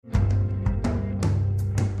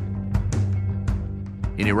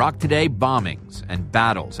In Iraq today, bombings and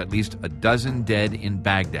battles, at least a dozen dead in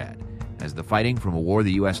Baghdad, as the fighting from a war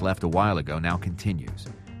the U.S. left a while ago now continues.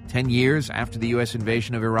 10 years after the U.S.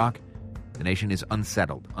 invasion of Iraq, the nation is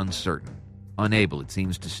unsettled, uncertain, unable, it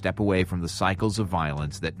seems, to step away from the cycles of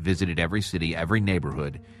violence that visited every city, every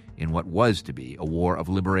neighborhood in what was to be a war of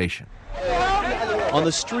liberation. On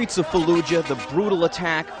the streets of Fallujah, the brutal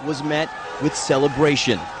attack was met with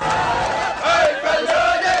celebration.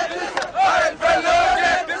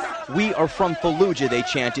 "We are from Fallujah," they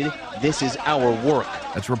chanted. "This is our work."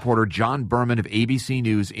 That's reporter John Berman of ABC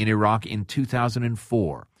News in Iraq in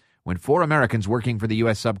 2004, when 4 Americans working for the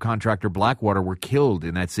U.S. subcontractor Blackwater were killed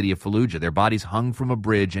in that city of Fallujah. Their bodies hung from a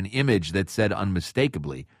bridge, an image that said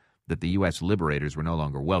unmistakably that the U.S. liberators were no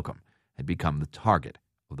longer welcome, had become the target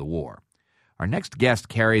of the war. Our next guest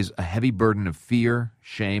carries a heavy burden of fear,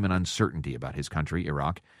 shame, and uncertainty about his country,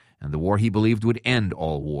 Iraq, and the war he believed would end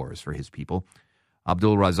all wars for his people.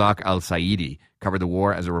 Abdul Razak Al-Saidi covered the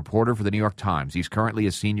war as a reporter for the New York Times. He's currently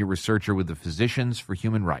a senior researcher with the Physicians for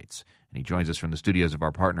Human Rights, and he joins us from the studios of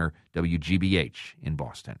our partner, WGBH, in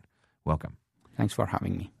Boston. Welcome. Thanks for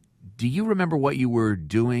having me. Do you remember what you were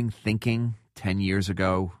doing, thinking 10 years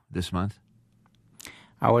ago this month?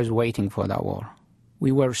 I was waiting for that war.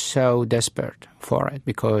 We were so desperate for it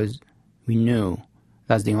because we knew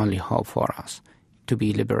that's the only hope for us, to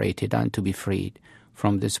be liberated and to be freed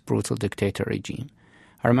from this brutal dictator regime.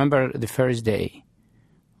 I remember the first day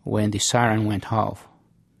when the siren went off.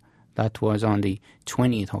 That was on the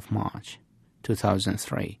 20th of March,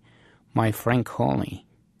 2003. My friend called me,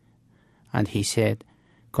 and he said,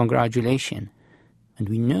 "Congratulations." And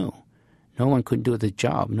we knew no one could do the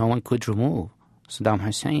job. No one could remove Saddam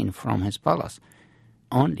Hussein from his palace.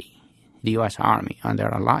 Only the U.S. Army and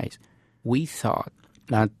their allies. We thought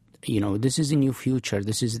that, this is a new future.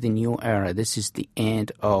 This is the new era. This is the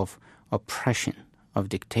end of oppression, of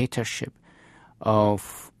dictatorship,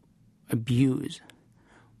 of abuse.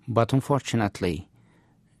 But unfortunately,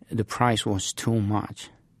 the price was too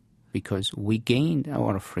much because we gained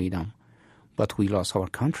our freedom, but we lost our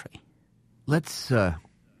country. Let's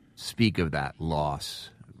speak of that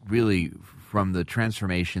loss, really from the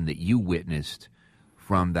transformation that you witnessed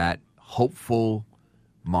from that hopeful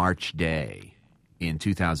March day in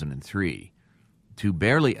 2003 to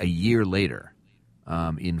barely a year later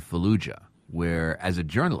in Fallujah, where as a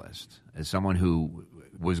journalist, as someone who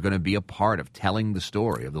was going to be a part of telling the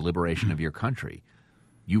story of the liberation of your country,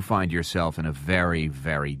 you find yourself in a very,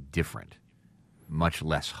 very different, much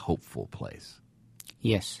less hopeful place.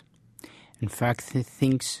 Yes. In fact,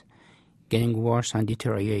 things getting worse and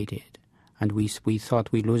deteriorated, and we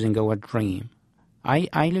thought we losing our dream.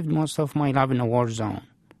 I lived most of my life in a war zone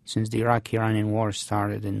since the Iraq-Iranian war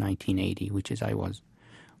started in 1980, which is I was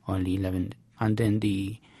only 11, and then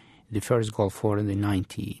the first Gulf War in the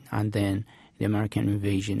 90s, and then the American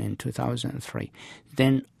invasion in 2003.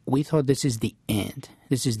 Then we thought this is the end.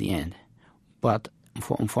 This is the end. But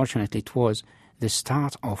unfortunately, it was the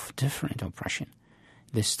start of different oppression,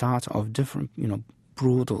 the start of different,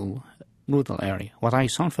 brutal area. What I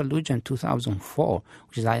saw in Fallujah in 2004,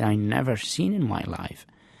 which is I never seen in my life.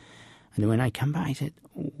 And when I come back, I said,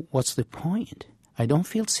 what's the point? I don't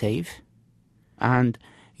feel safe. And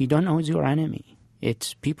you don't know who's your enemy.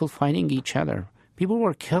 It's people fighting each other. People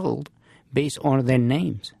were killed based on their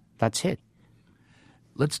names. That's it.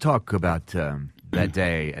 Let's talk about that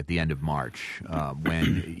day at the end of March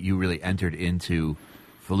when you really entered into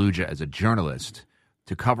Fallujah as a journalist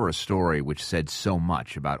to cover a story which said so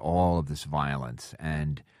much about all of this violence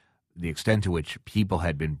and the extent to which people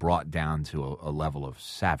had been brought down to a level of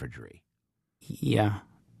savagery. Yeah.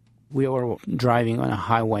 We were driving on a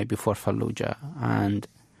highway before Fallujah, and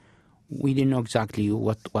we didn't know exactly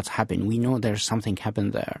what's happened. We know there's something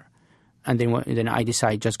happened there. And then I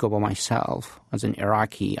decided just go by myself as an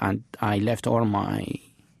Iraqi, and I left all my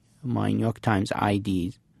New York Times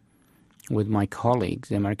IDs with my colleagues,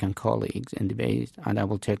 the American colleagues in the base, and I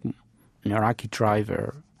will take an Iraqi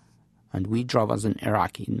driver, and we drove as an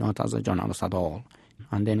Iraqi, not as a journalist at all.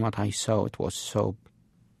 And then what I saw, it was so,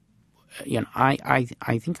 I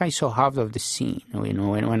think I saw half of the scene.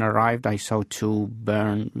 When I arrived, I saw 2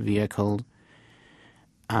 burned vehicles,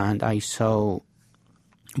 and I saw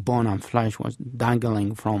bone and flesh was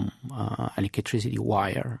dangling from an electricity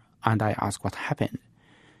wire, and I asked what happened.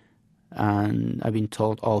 And I've been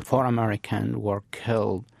told, 4 Americans were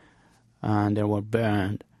killed and they were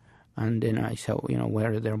burned. And then I said,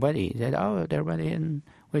 where are their bodies? They said, their bodies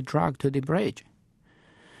were dragged to the bridge.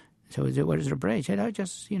 So I said, where is the bridge? I said,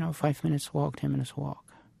 just, 5 minutes walk, 10 minutes walk.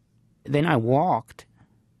 Then I walked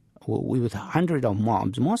with hundreds of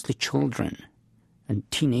mobs, mostly children and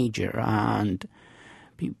teenagers and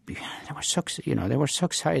they were so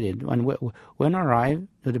excited. When I arrived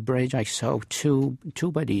to the bridge, I saw two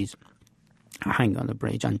bodies hanging on the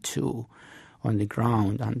bridge and two on the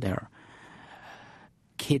ground, and their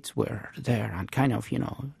kids were there and kind of,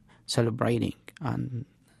 celebrating, and,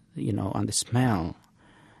 and the smell.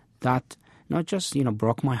 That not just,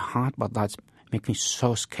 broke my heart, but that made me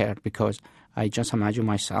so scared, because I just imagine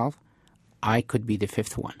myself, I could be the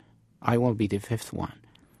fifth one. I will be the fifth one.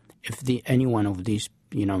 If any one of these,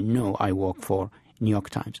 know I work for New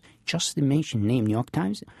York Times, just the mention name New York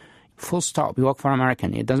Times, full stop, you work for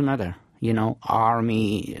American, it doesn't matter.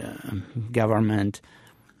 Army, government,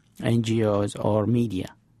 NGOs, or media,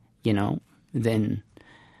 then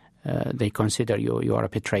they consider you are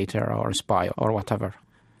a traitor or a spy or whatever.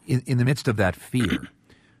 In the midst of that fear,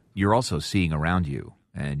 you're also seeing around you,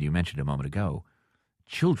 and you mentioned a moment ago,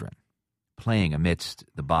 children playing amidst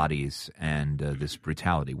the bodies and this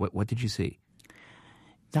brutality. What did you see?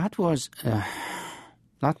 That was the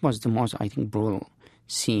most, I think, brutal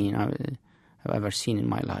scene I've ever seen in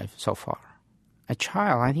my life so far. A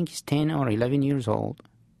child, I think he's 10 or 11 years old,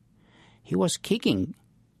 he was kicking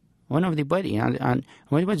one of the body, and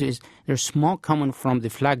what it was is there's smoke coming from the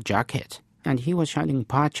flak jacket, and he was shouting,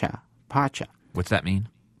 "Pacha, Pacha." What's that mean?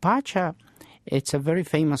 Pacha, it's a very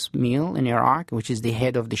famous meal in Iraq, which is the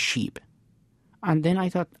head of the sheep. And then I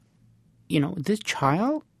thought, this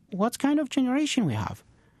child, what kind of generation we have?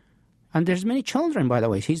 And there's many children, by the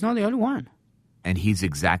way. He's not the only one. And he's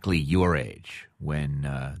exactly your age when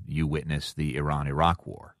you witnessed the Iran-Iraq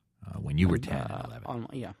war, when you were 10 and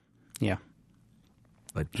 11. Yeah.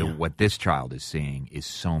 But what this child is seeing is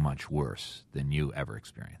so much worse than you ever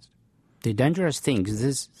experienced. The dangerous thing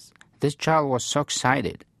is this child was so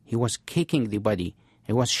excited. He was kicking the body.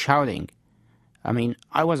 He was shouting. I mean,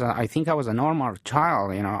 I think I was a normal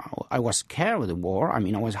child. I was scared of the war. I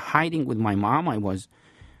mean, I was hiding with my mom.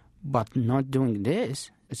 But not doing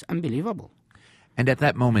this. It's unbelievable. And at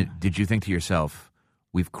that moment, did you think to yourself,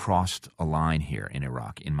 we've crossed a line here in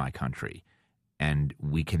Iraq, in my country, and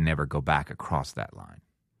we can never go back across that line?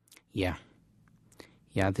 Yeah.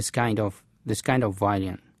 This kind of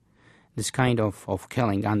violence, this kind of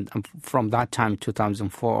killing, and from that time,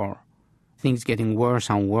 2004, things getting worse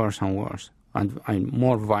and worse and worse, and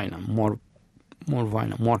more violent, more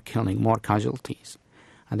violent, more killing, more casualties.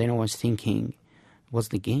 And then I was thinking, what's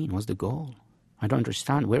the gain? What's the goal? I don't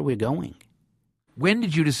understand where we're going. When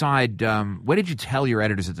did you decide? When did you tell your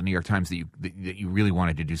editors at the New York Times that you really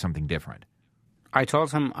wanted to do something different? I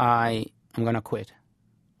told them I'm going to quit.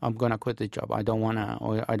 I'm going to quit the job. I don't want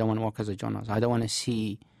to work as a journalist. I don't want to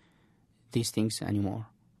see these things anymore,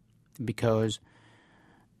 because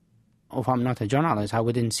if I'm not a journalist, I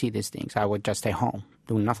wouldn't see these things. I would just stay home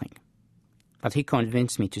doing nothing. But he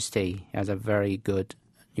convinced me to stay as a very good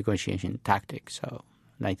negotiation tactic. So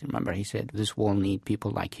I remember he said, "This will need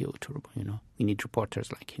people like you we need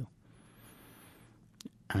reporters like you."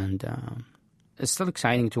 And it's still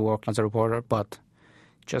exciting to work as a reporter, but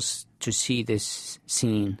just to see this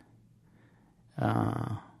scene,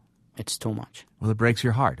 it's too much. Well, it breaks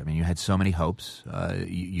your heart. I mean, you had so many hopes.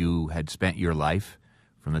 You had spent your life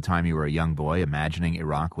from the time you were a young boy imagining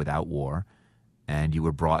Iraq without war, and you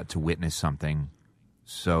were brought to witness something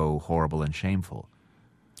so horrible and shameful.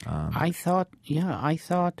 I thought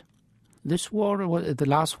this war was the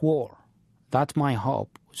last war. That's my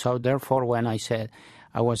hope. So therefore, when I said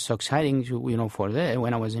I was so exciting for this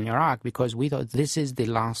when I was in Iraq, because we thought this is the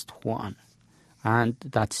last one, and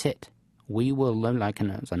that's it. We will live like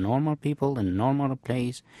as a normal people in a normal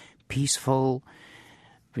place, peaceful,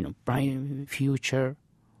 bright future.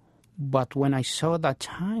 But when I saw that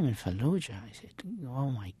time in Fallujah, I said, "Oh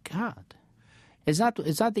my God." Is that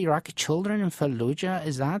the Iraqi children in Fallujah?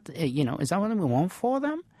 Is that what we want for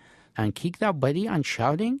them? And kick that body and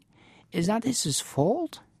shouting? Is that his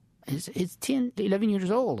fault? It's 10, 11 years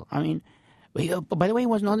old. I mean, by the way, he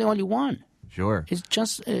was not the only one. Sure.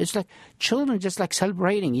 It's like children just like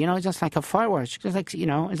celebrating, just like a fireworks, just like,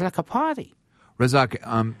 it's like a party.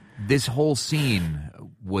 Razak, this whole scene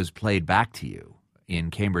was played back to you in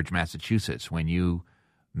Cambridge, Massachusetts, when you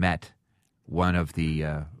met one of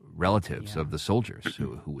the relatives of the soldiers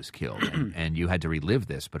who was killed, and you had to relive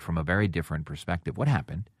this, but from a very different perspective. What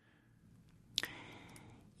happened?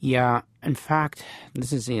 Yeah, in fact,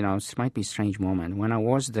 this is, this might be a strange moment. When I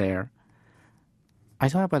was there, I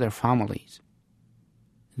thought about their families.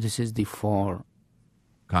 This is the four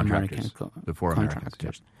contractors. The four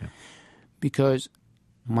contractors. Yeah. Because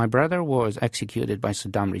my brother was executed by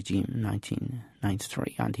Saddam regime in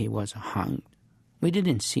 1993, and he was hung. We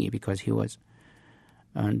didn't see because he was,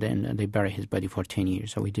 and then they buried his body for 10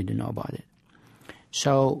 years, so we didn't know about it.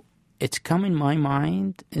 So it's come in my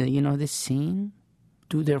mind, this scene.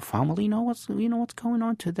 Do their family know what's going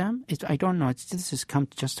on to them? I don't know. This has come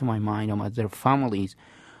just to my mind about their families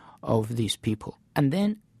of these people. And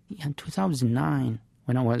then in 2009,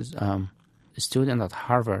 when I was a student at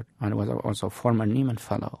Harvard and was also a former Nieman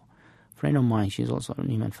Fellow, a friend of mine, she's also a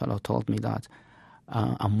Nieman Fellow, told me that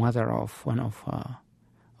a mother of one of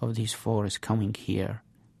these four is coming here,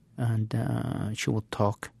 and she will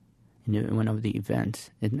talk in one of the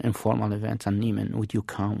events, informal events, and Nieman, would you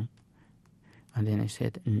come? And then I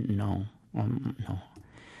said, no.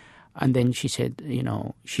 And then she said,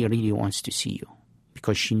 she really wants to see you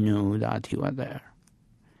because she knew that you were there.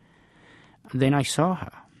 And then I saw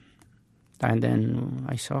her.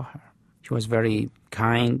 She was very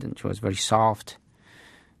kind and she was very soft.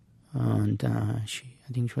 And I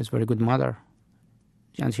think she was a very good mother.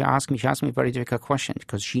 And she asked me a very difficult question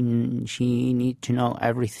because she needs to know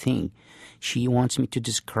everything. She wants me to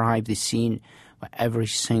describe the scene every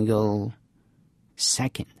single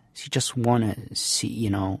second. She just want to see,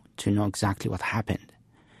 to know exactly what happened.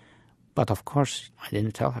 But of course, I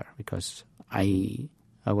didn't tell her because I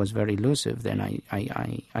was very elusive. Then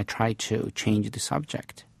I tried to change the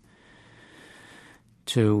subject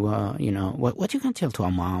to, what you can tell to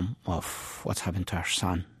a mom of what's happened to her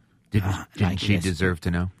son. Didn't she deserve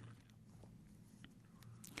to know?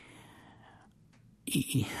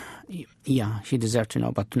 Yeah, she deserved to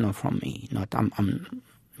know, but to know from me.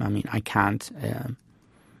 I can't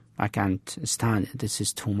stand it. This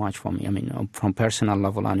is too much for me. From personal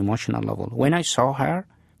level and emotional level. When I saw her,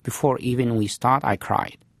 before even we start, I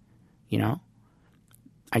cried. I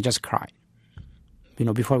just cried.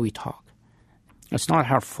 Before we talk. It's not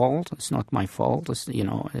her fault. It's not my fault. It's,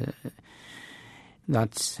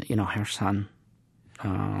 that's, her son.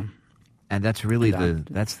 And that's really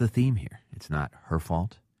that's the theme here. It's not her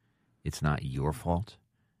fault. It's not your fault.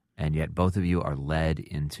 And yet both of you are led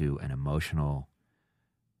into an emotional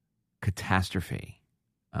catastrophe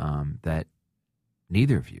that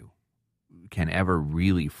neither of you can ever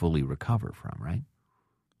really fully recover from, right?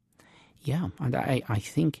 Yeah, and I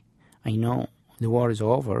think, I know the war is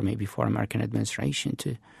over, maybe for American administration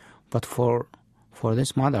too, but for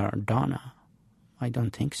this mother, Donna, I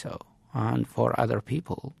don't think so. And for other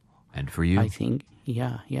people. And for you? I think,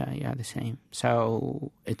 yeah, the same.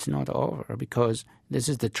 So it's not over because this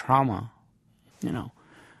is the trauma,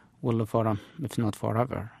 will for if not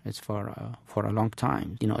forever, it's for a long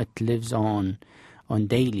time. It lives on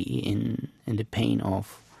daily in the pain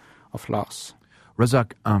of loss.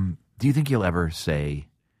 Razak, do you think you'll ever say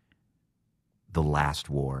the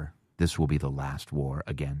last war? This will be the last war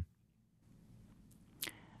again?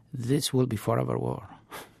 This will be forever war.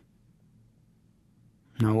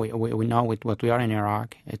 No, we know with what we are in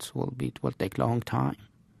Iraq, it will take a long time.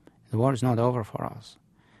 The war is not over for us.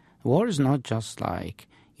 The war is not just like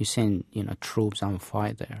you send troops and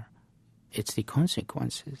fight there. It's the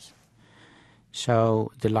consequences.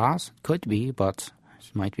 So the last could be, but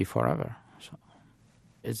it might be forever. So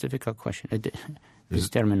it's a difficult question. This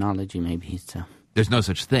terminology maybe it's. There's no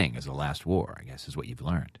such thing as a last war, I guess, is what you've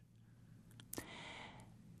learned.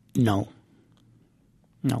 No,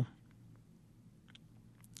 it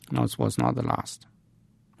was not the last.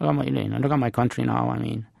 Look at my country now.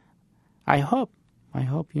 I hope we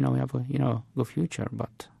have a good future.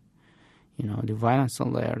 But the violence is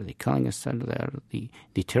still there, the killing is still there, the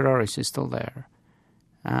terrorists is still there,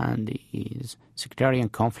 and the sectarian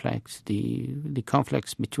conflicts, the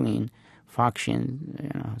conflicts between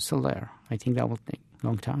factions, still there. I think that will take a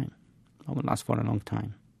long time. That will last for a long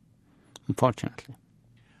time, unfortunately.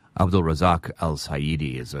 Abdul Razak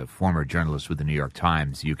Al-Saidi is a former journalist with the New York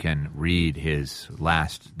Times. You can read his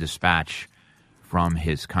last dispatch from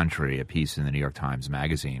his country, a piece in the New York Times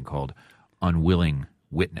Magazine called Unwilling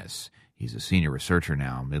Witness. He's a senior researcher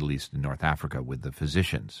now, Middle East and North Africa, with the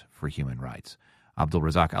Physicians for Human Rights. Abdul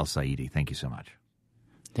Razak Al-Saidi, thank you so much.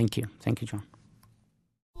 Thank you. Thank you, John.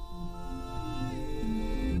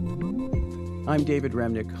 I'm David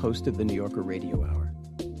Remnick, host of the New Yorker Radio Hour.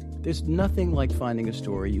 There's nothing like finding a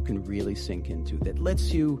story you can really sink into that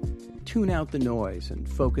lets you tune out the noise and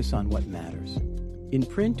focus on what matters. In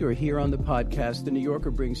print or here on the podcast, The New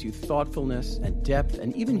Yorker brings you thoughtfulness and depth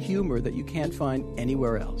and even humor that you can't find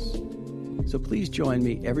anywhere else. So please join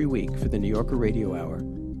me every week for the New Yorker Radio Hour,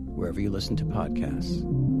 wherever you listen to podcasts.